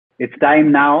It's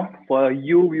time now for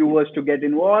you viewers to get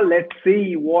involved. Let's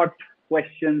see what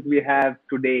questions we have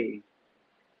today.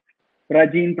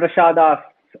 Rajin Prasad asks,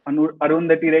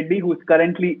 Arundhati Reddy, who's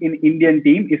currently in Indian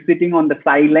team, is sitting on the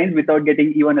sidelines without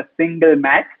getting even a single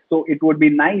match. So it would be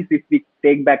nice if we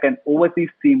take back an overseas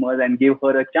seamer and give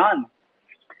her a chance.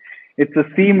 It's a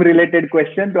seam related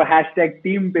question to hashtag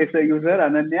Team Pacer user.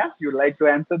 Ananya, you'd like to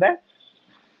answer that?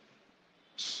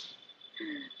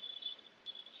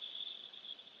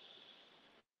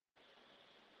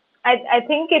 I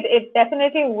think it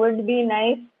definitely would be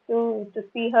nice to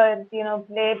see her,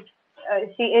 play.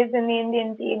 She is in the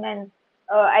Indian team, and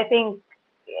I think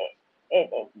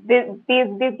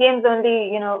these games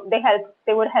only,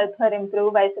 they would help her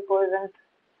improve, I suppose. And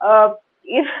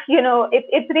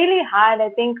it's really hard. I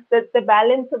think that the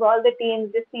balance of all the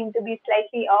teams just seemed to be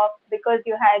slightly off because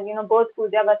you had, both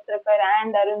Pooja Vastrakar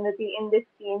and Arundhati in this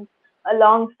team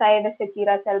alongside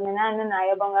Shakira Selman and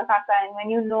Ananya Kaka. And when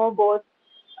you know both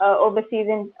all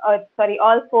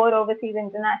four overseas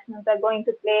internationals are going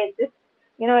to play, it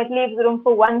leaves room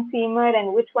for one seamer,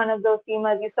 and which one of those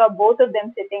seamers? You saw both of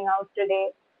them sitting out today.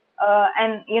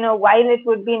 And while it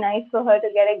would be nice for her to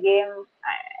get a game,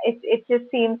 it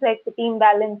just seems like the team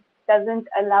balance doesn't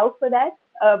allow for that.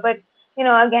 But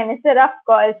again, it's a rough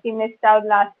call. She missed out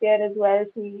last year as well.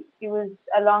 She was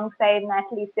alongside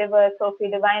Natalie Siver,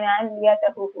 Sophie Devine, and Leah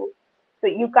Tahuhu. So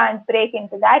you can't break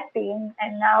into that team.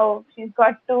 And now she's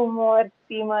got two more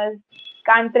teamers,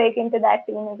 can't break into that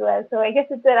team as well. So I guess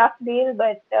it's a rough deal,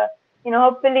 but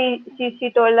hopefully she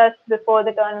told us before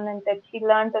the tournament that she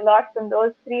learned a lot from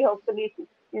those three. Hopefully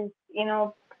she's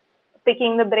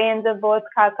picking the brains of both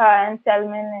Kaka and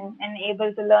Selman and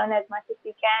able to learn as much as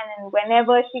she can. And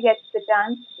whenever she gets the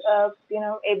chance,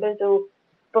 able to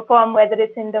perform, whether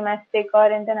it's in domestic or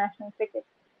international cricket.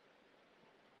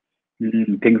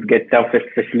 Things get tough,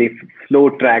 especially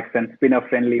slow tracks and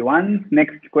spinner-friendly ones.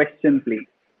 Next question, please.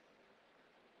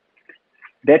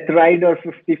 Death Rider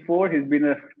 54,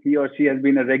 he or she has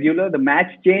been a regular. The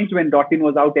match changed when Dottin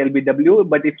was out LBW,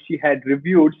 but if she had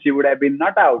reviewed, she would have been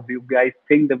not out. Do you guys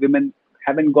think the women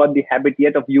haven't got the habit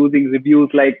yet of using reviews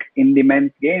like in the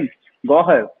men's games?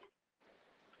 Gouher.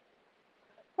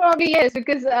 Probably yes,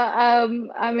 because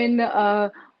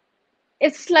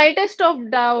it's slightest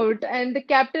of doubt, and the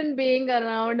captain being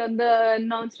around on the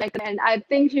non-striker end, I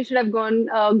think she should have gone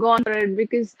for it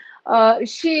because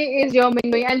she is your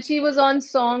main, and she was on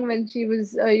song when she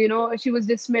was she was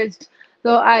dismissed.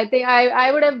 So I think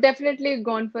I would have definitely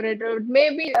gone for it. Or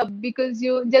maybe because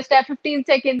you just have 15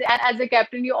 seconds, and as a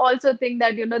captain, you also think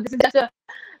that this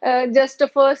is just a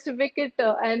first wicket,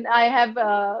 and I have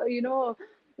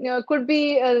could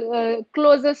be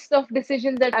closest of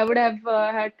decisions that I would have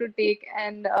had to take,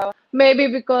 and maybe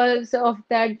because of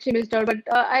that she missed out. But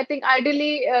I think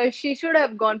ideally she should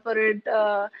have gone for it,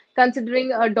 considering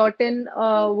Dottin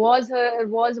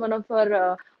was one of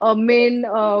her main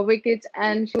wickets,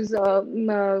 and she was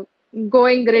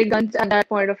going great guns at that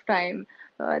point of time.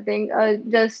 I think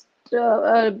just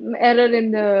error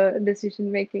in the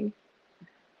decision making.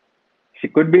 She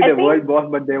could be the world boss,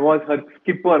 but there was her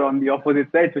skipper on the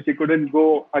opposite side, so she couldn't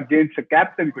go against the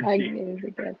captain, could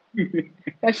she?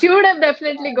 She would have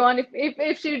definitely gone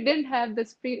if she didn't have the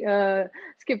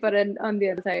skipper on the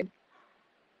other side.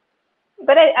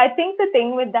 But I think the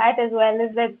thing with that as well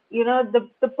is that,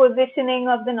 the positioning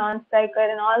of the non-striker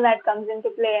and all that comes into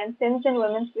play. And since in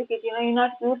women's cricket, you're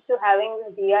not used to having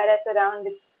the DRS around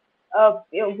it.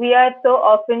 We are so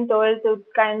often told to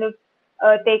kind of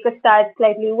take a start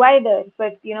slightly wider,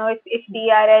 but if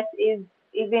DRS is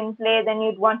in play, then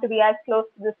you'd want to be as close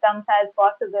to the stumps as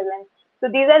possible. And so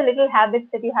these are little habits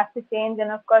that you have to change.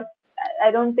 And of course,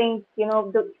 I don't think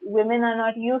the women are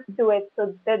not used to it,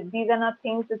 so that these are not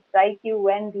things that strike you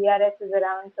when DRS is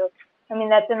around. So I mean,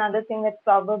 that's another thing that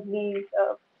probably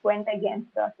went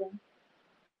against us.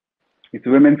 It's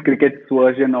women's cricket's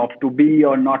version of to be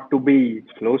or not to be,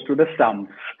 close to the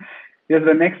stumps. Here's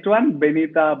the next one.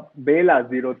 Benita Bela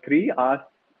 03 asks,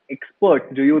 experts,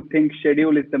 do you think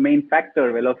schedule is the main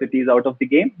factor? Velocity is out of the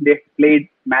game. They played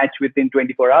match within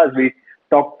 24 hours. We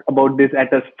talked about this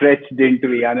at a stretch, didn't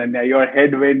we? And your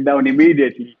head went down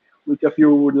immediately. Which of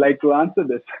you would like to answer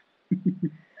this?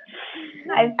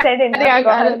 I've said enough.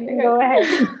 Go ahead.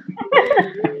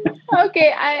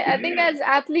 Okay, I think as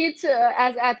athletes,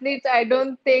 I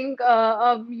don't think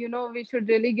we should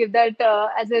really give that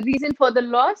as a reason for the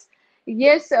loss.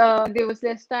 Yes, there was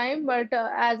less time, but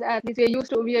as athletes,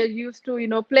 we are used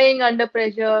to playing under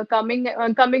pressure,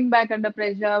 coming back under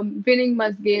pressure, winning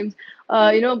must games,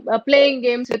 playing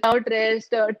games without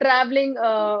rest, traveling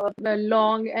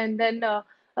long, and then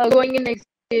going in extra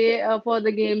stay for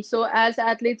the game. So as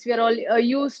athletes, we are all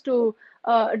used to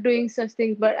doing such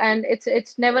things, but and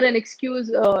it's never an excuse,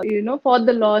 for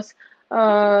the loss.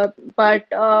 But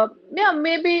yeah,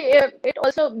 maybe it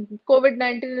also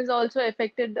COVID-19 has also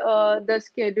affected the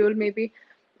schedule. Maybe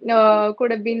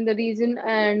could have been the reason,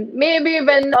 and maybe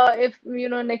when if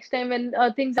next time when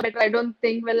things are better, I don't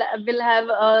think we'll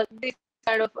have these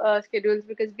kind of schedules,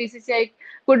 because BCCI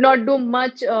could not do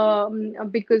much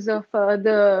because of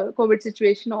the COVID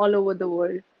situation all over the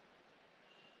world.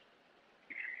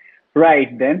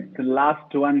 Right then, the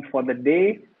last one for the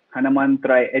day,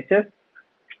 Hanamantrai HS.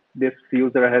 This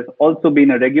user has also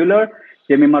been a regular.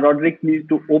 Jemima Rodriguez needs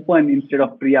to open instead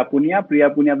of Priya Punia. Priya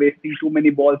Punia wasting too many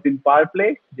balls in power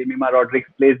play. Jemima Rodriguez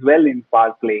plays well in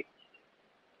power play.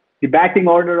 The batting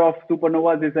order of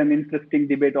Supernovas is an interesting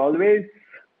debate always.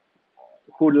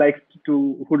 Who'd like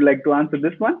to answer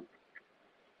this one?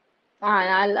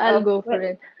 I'll go for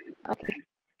it.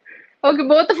 Okay,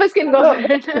 both of us can go for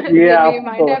it. Yeah, We of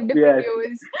might course, have different yes.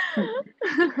 views.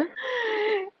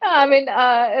 I mean,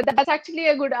 that's actually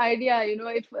a good idea.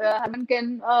 If Haman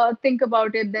can think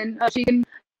about it, then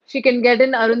she can get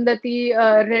in Arundhati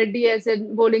Reddy as a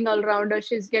bowling all rounder.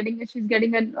 She's getting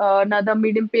another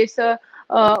medium pacer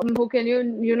who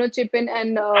can chip in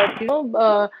and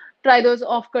try those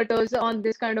off cutters on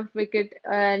this kind of wicket.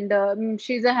 And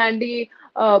she's a handy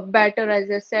batter, as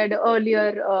I said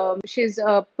earlier. She's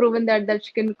proven that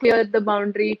she can clear the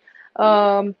boundary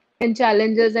in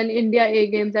challenges and India A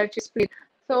games that she's played.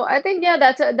 So I think, yeah,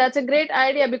 that's a great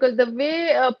idea, because the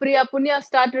way Priya Punia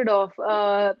started off,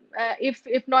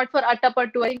 if not for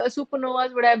Attapattu, I think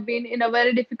Supernovas would have been in a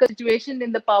very difficult situation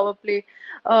in the power play,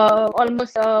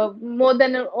 almost more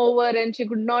than an over, and she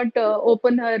could not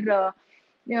open her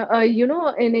yeah,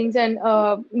 innings and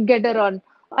get a run.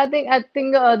 I think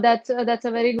that's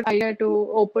a very good idea to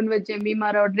open with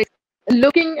Jemima Rodriguez.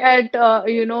 Looking at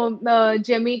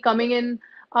Jemmy coming in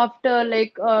after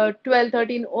like 12,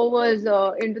 13 overs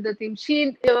into the team,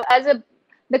 she as a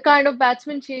the kind of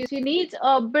batsman she needs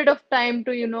a bit of time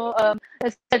to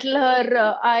settle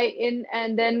her eye in,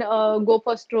 and then go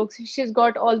for strokes. She's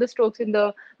got all the strokes in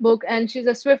the book, and she's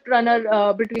a swift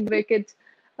runner between wickets,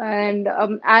 and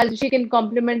as she can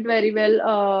complement very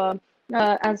well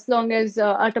as long as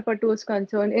Atapattu is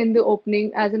concerned in the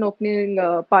opening as an opening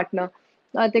partner.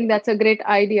 I think that's a great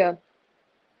idea.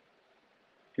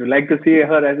 You like to see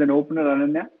her as an opener,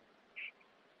 Ananya?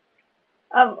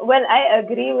 Well, I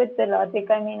agree with the logic.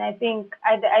 I mean, I think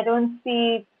I don't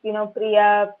see,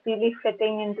 Priya really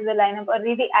fitting into the lineup or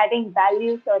really adding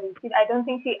value. Sorry, I don't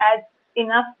think she adds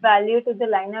enough value to the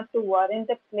lineup to warrant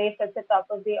a place at the top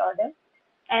of the order.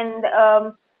 And,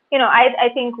 I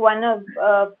think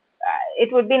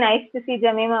it would be nice to see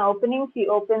Jamima opening. She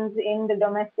opens in the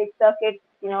domestic circuit.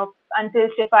 Until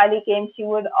Shefali came, she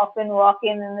would often walk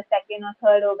in the second or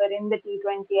third over in the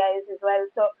T20Is as well.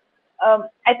 So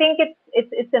I think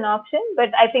it's an option,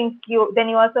 but I think you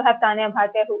also have Tanya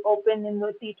Bhatia, who opened in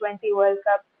the T20 World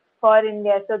Cup for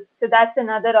India. So that's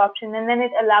another option, and then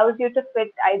it allows you to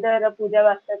fit either a Pooja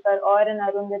Vastakar or an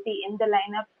Arundhati in the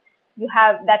lineup. You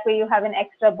have that way you have an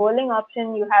extra bowling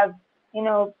option. You have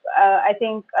I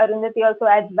think Arundhati also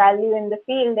adds value in the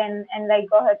field, and like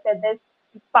Gouher said, there's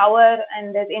power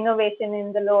and there's innovation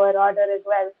in the lower order as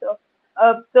well. So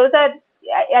those are,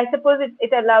 I suppose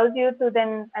it allows you to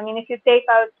then, I mean, if you take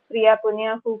out Priya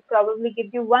Punia, who probably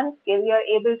gives you one skill, you're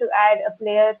able to add a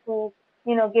player who,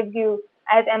 gives you,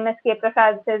 as MSK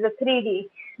Prasad says, a 3D.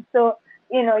 So,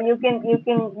 you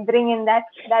can bring in that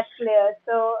player.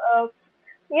 So,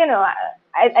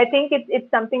 I think it's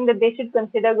something that they should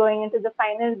consider going into the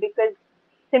finals,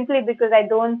 simply because I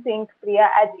don't think Priya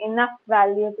adds enough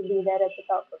value to be there at the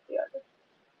top of the order.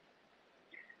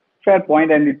 Fair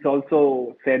point, and it's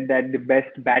also said that the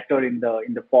best batter in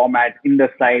the format in the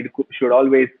side should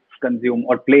always consume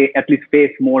or play at least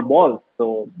face more balls.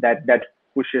 So that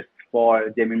pushes for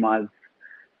Jemima's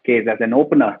case as an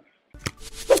opener.